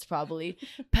 20 minutes probably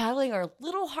paddling our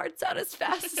little hearts out as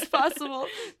fast as possible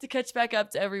to catch back up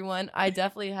to everyone. I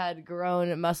definitely had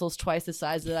grown muscles twice the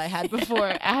size that I had before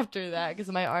after that,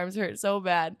 because my arms hurt so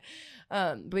bad.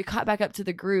 But we caught back up to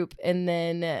the group, and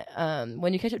then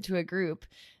when you catch up to a group,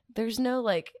 there's no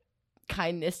like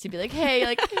kindness to be like,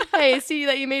 hey, hey, see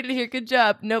that you made it here, good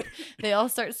job. Nope, they all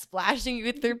start splashing you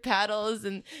with their paddles,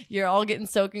 and you're all getting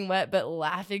soaking wet, but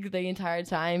laughing the entire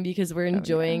time because we're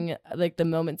enjoying like the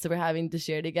moments that we're having to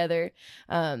share together.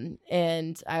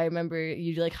 And I remember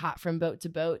you like hop from boat to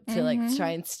boat to like try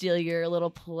and steal your little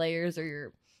players or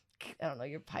your, I don't know,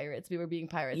 your pirates. We were being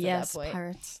pirates at that point. Yes,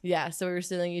 pirates. Yeah, so we were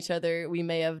stealing each other. We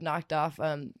may have knocked off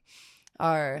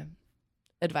our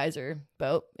advisor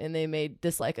boat, and they may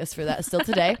dislike us for that still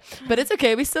today, but it's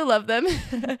okay, we still love them.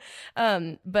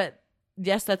 But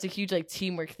yes, that's a huge like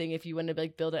teamwork thing if you want to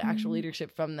like build an actual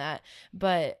leadership from that.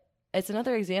 But it's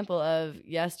another example of,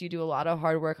 yes, you do a lot of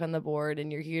hard work on the board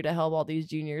and you're here to help all these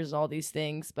juniors and all these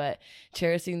things, but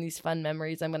cherishing these fun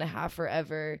memories I'm going to have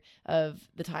forever of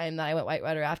the time that I went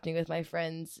whitewater rafting with my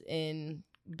friends in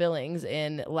Billings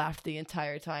and laughed the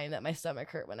entire time that my stomach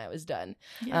hurt when I was done.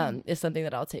 Is something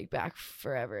that I'll take back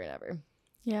forever and ever.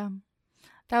 Yeah,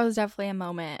 that was definitely a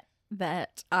moment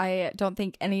that I don't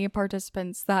think any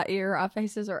participants that year at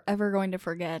Faces are ever going to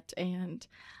forget. And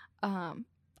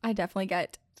I definitely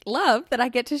get love that I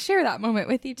get to share that moment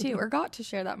with you too, or got to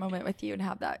share that moment with you and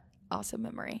have that awesome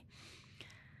memory.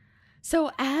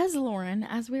 So as Lauren,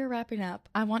 as we're wrapping up,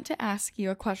 I want to ask you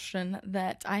a question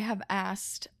that I have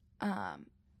asked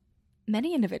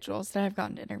many individuals that I've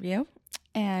gotten to interview,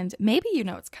 and maybe you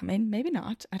know it's coming, maybe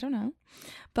not, I don't know.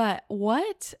 But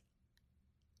what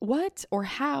or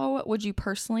how would you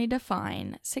personally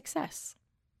define success?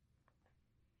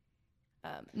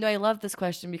 No, I love this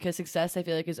question because success, I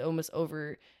feel like, is almost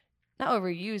not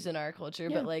overused in our culture,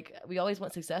 but like we always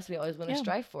want success. We always want to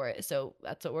strive for it. So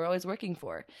that's what we're always working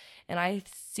for. And I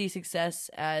see success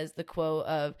as the quote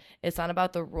of, it's not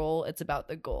about the role, it's about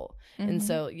the goal. And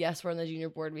so, yes, we're on the junior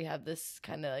board. We have this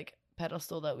kind of like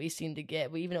pedestal that we seem to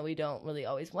get, even though we don't really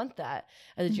always want that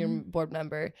as a junior board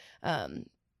member.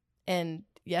 And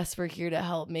yes, we're here to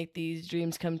help make these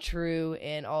dreams come true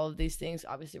and all of these things.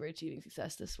 Obviously, we're achieving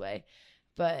success this way.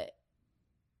 But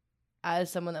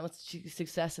as someone that wants to achieve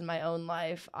success in my own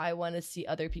life, I want to see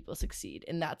other people succeed.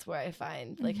 And that's where I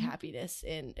find like happiness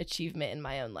and achievement in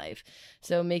my own life.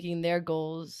 So making their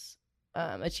goals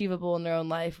achievable in their own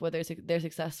life, whether they're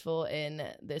successful in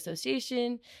the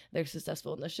association, they're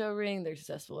successful in the show ring, they're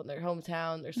successful in their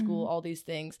hometown, their school, all these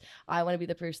things. I want to be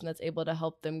the person that's able to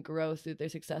help them grow through their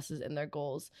successes and their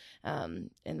goals. And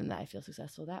then I feel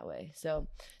successful that way. So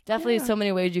definitely so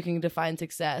many ways you can define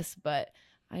success, but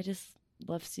I just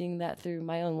love seeing that through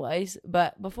my own ways.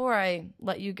 But before I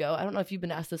let you go, I don't know if you've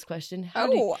been asked this question. How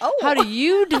do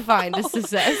you define the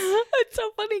success? It's so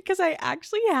funny because I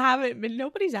actually haven't been.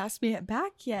 Nobody's asked me it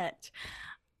back yet.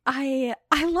 I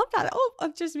love that. Oh,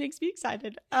 it just makes me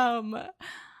excited.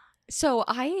 So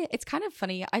it's kind of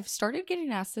funny. I've started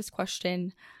getting asked this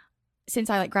question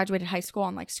since I like graduated high school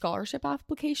on like scholarship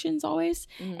applications always.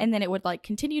 And then it would like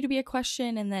continue to be a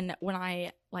question. And then when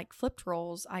I like flipped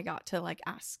roles, I got to like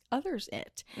ask others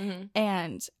it.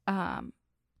 And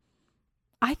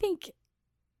I think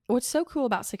what's so cool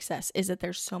about success is that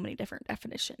there's so many different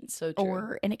definitions. So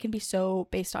true. And it can be so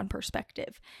based on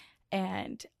perspective.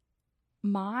 And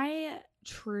my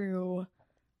true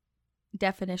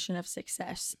definition of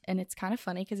success, and it's kind of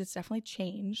funny because it's definitely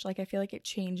changed. Like I feel like it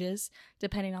changes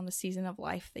depending on the season of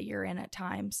life that you're in at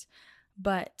times,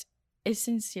 but is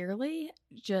sincerely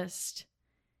just,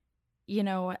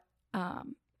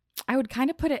 I would kind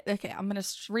of put it, okay, I'm going to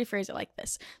rephrase it like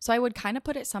this. So I would kind of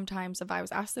put it sometimes if I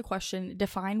was asked the question,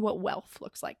 define what wealth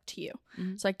looks like to you.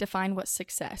 So like define what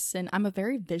success. And I'm a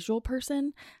very visual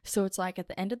person. So it's like at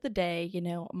the end of the day,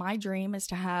 my dream is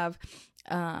to have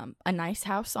a nice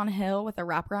house on a hill with a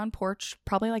wraparound porch,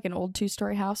 probably like an old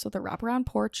 2-story house with a wraparound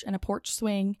porch and a porch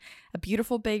swing, a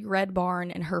beautiful big red barn,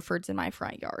 and Herefords in my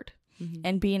front yard.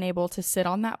 And being able to sit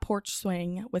on that porch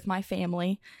swing with my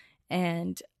family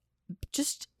and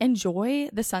just enjoy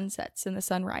the sunsets and the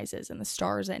sunrises and the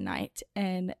stars at night,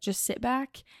 and just sit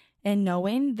back and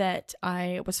knowing that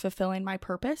I was fulfilling my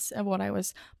purpose of what I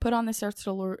was put on this earth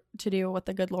to do, what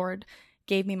the good Lord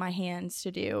gave me my hands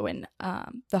to do and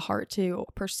the heart to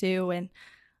pursue. And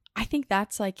I think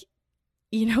that's like,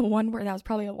 one word that was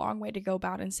probably a long way to go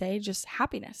about and say just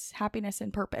happiness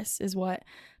and purpose is what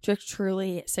just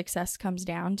truly success comes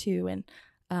down to. And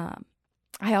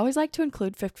I always like to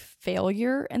include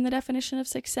failure in the definition of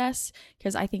success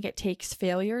because I think it takes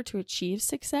failure to achieve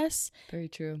success. Very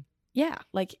true. Yeah.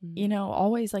 Like,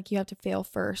 always like you have to fail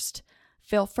first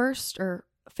or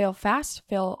fail fast,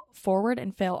 fail forward,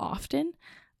 and fail often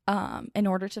in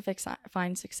order to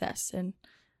find success. And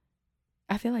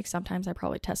I feel like sometimes I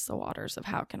probably test the waters of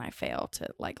how can I fail to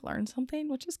like learn something,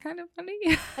 which is kind of funny.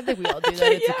 I think we all do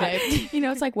that. It's okay.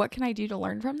 It's like, what can I do to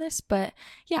learn from this? But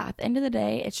yeah, at the end of the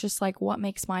day, it's just like what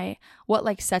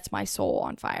like sets my soul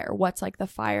on fire. What's like the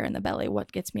fire in the belly?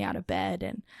 What gets me out of bed?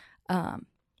 And,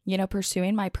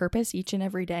 pursuing my purpose each and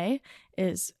every day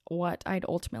is what I'd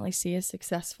ultimately see as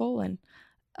successful. And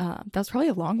that was probably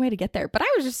a long way to get there, but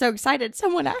I was just so excited.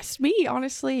 Someone asked me,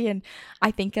 honestly, and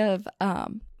I think of,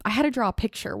 I had to draw a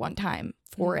picture one time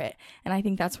for it. And I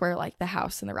think that's where like the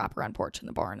house and the wraparound porch and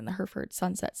the barn and the Hereford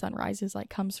sunset sunrises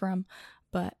like comes from.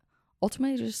 But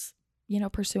ultimately just,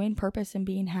 pursuing purpose and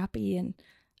being happy and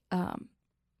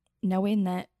knowing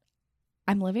that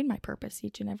I'm living my purpose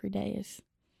each and every day is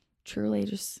truly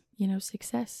just,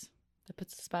 success. That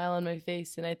puts a smile on my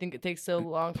face. And I think it takes so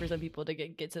long for some people to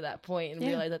get to that point and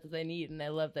realize that's what they need. And I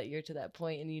love that you're to that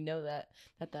point and you know that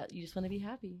you just want to be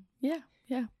happy. Yeah.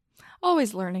 Yeah.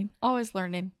 Always learning.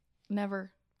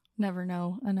 Never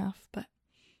know enough. But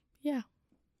yeah,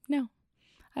 no,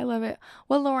 I love it.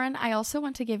 Well, Lauren, I also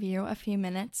want to give you a few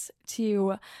minutes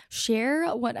to share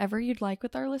whatever you'd like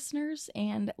with our listeners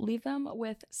and leave them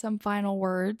with some final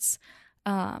words.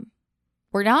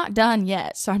 We're not done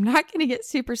yet, so I'm not going to get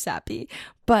super sappy.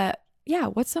 But yeah,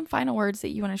 what's some final words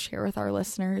that you want to share with our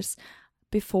listeners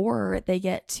before they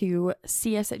get to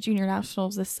see us at Junior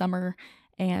Nationals this summer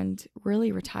and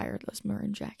really retire those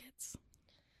Maroon Jackets?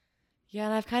 Yeah,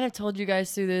 and I've kind of told you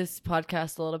guys through this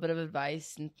podcast a little bit of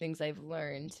advice and things I've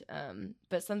learned.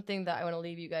 But something that I want to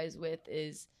leave you guys with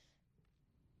is,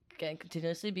 again,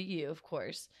 continuously be you, of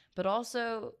course, but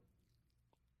also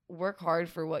work hard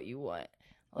for what you want.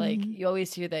 Like, you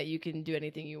always hear that you can do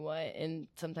anything you want, and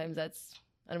sometimes that's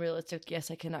unrealistic.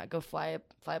 Yes, I cannot go fly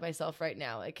myself right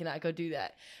now. I cannot go do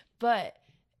that. But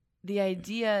the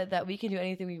idea that we can do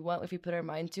anything we want if we put our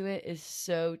mind to it is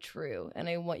so true. And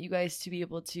I want you guys to be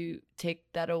able to take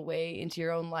that away into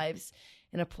your own lives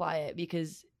and apply it,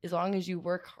 because as long as you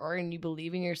work hard and you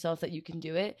believe in yourself that you can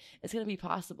do it, it's going to be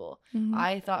possible.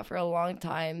 I thought for a long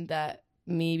time that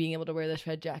me being able to wear this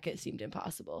red jacket seemed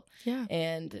impossible. Yeah.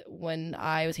 And when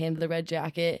I was handed the red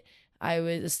jacket, I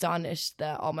was astonished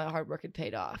that all my hard work had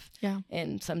paid off. Yeah.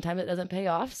 And sometimes it doesn't pay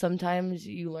off. Sometimes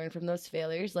you learn from those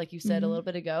failures, like you said a little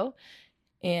bit ago,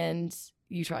 and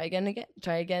you try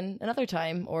again another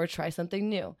time, or try something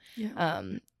new. Yeah.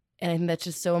 And I think that's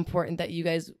just so important that you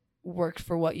guys worked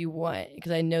for what you want,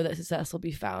 because I know that success will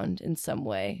be found in some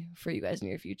way for you guys in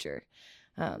your future.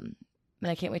 And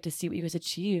I can't wait to see what you guys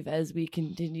achieve as we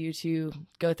continue to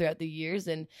go throughout the years.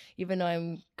 And even though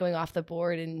I'm going off the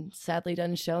board and sadly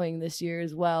done showing this year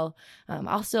as well,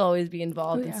 I'll still always be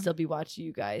involved and still be watching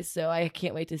you guys. So I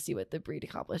can't wait to see what the breed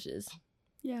accomplishes.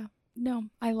 Yeah, no,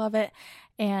 I love it.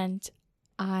 And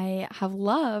I have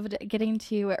loved getting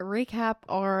to recap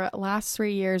our last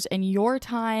 3 years and your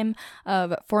time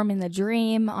of forming the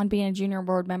dream on being a junior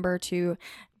board member to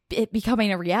it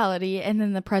becoming a reality, and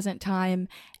then the present time,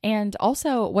 and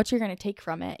also what you're going to take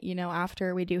from it,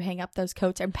 after we do hang up those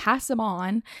coats and pass them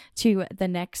on to the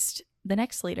next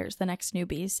leaders, the next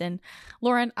newbies. And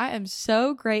Lauren, I am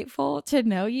so grateful to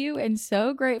know you and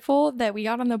so grateful that we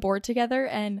got on the board together.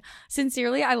 And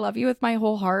sincerely, I love you with my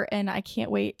whole heart, and I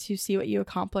can't wait to see what you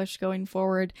accomplish going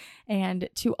forward, and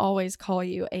to always call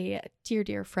you a dear,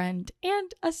 dear friend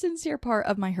and a sincere part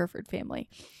of my Hereford family.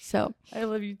 So I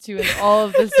love you too, and all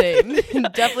of the same.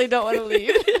 Definitely don't want to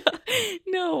leave.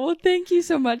 No, well, thank you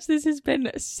so much. This has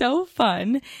been so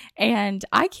fun, and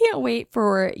I can't wait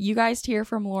for you guys to hear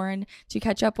from Lauren, to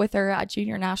catch up with her at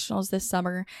Junior Nationals this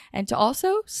summer, and to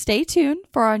also stay tuned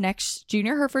for our next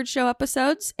Junior Hereford Show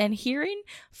episodes and hearing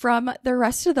from the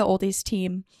rest of the oldies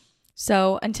team.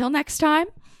 So until next time,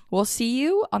 we'll see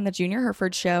you on the Junior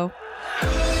Hereford Show.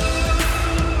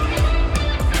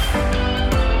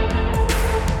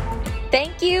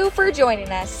 Thank you for joining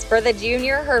us for the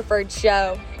Junior Hereford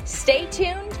Show. Stay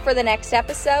tuned for the next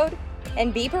episode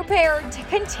and be prepared to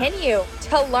continue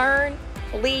to learn,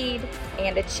 lead,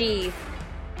 and achieve.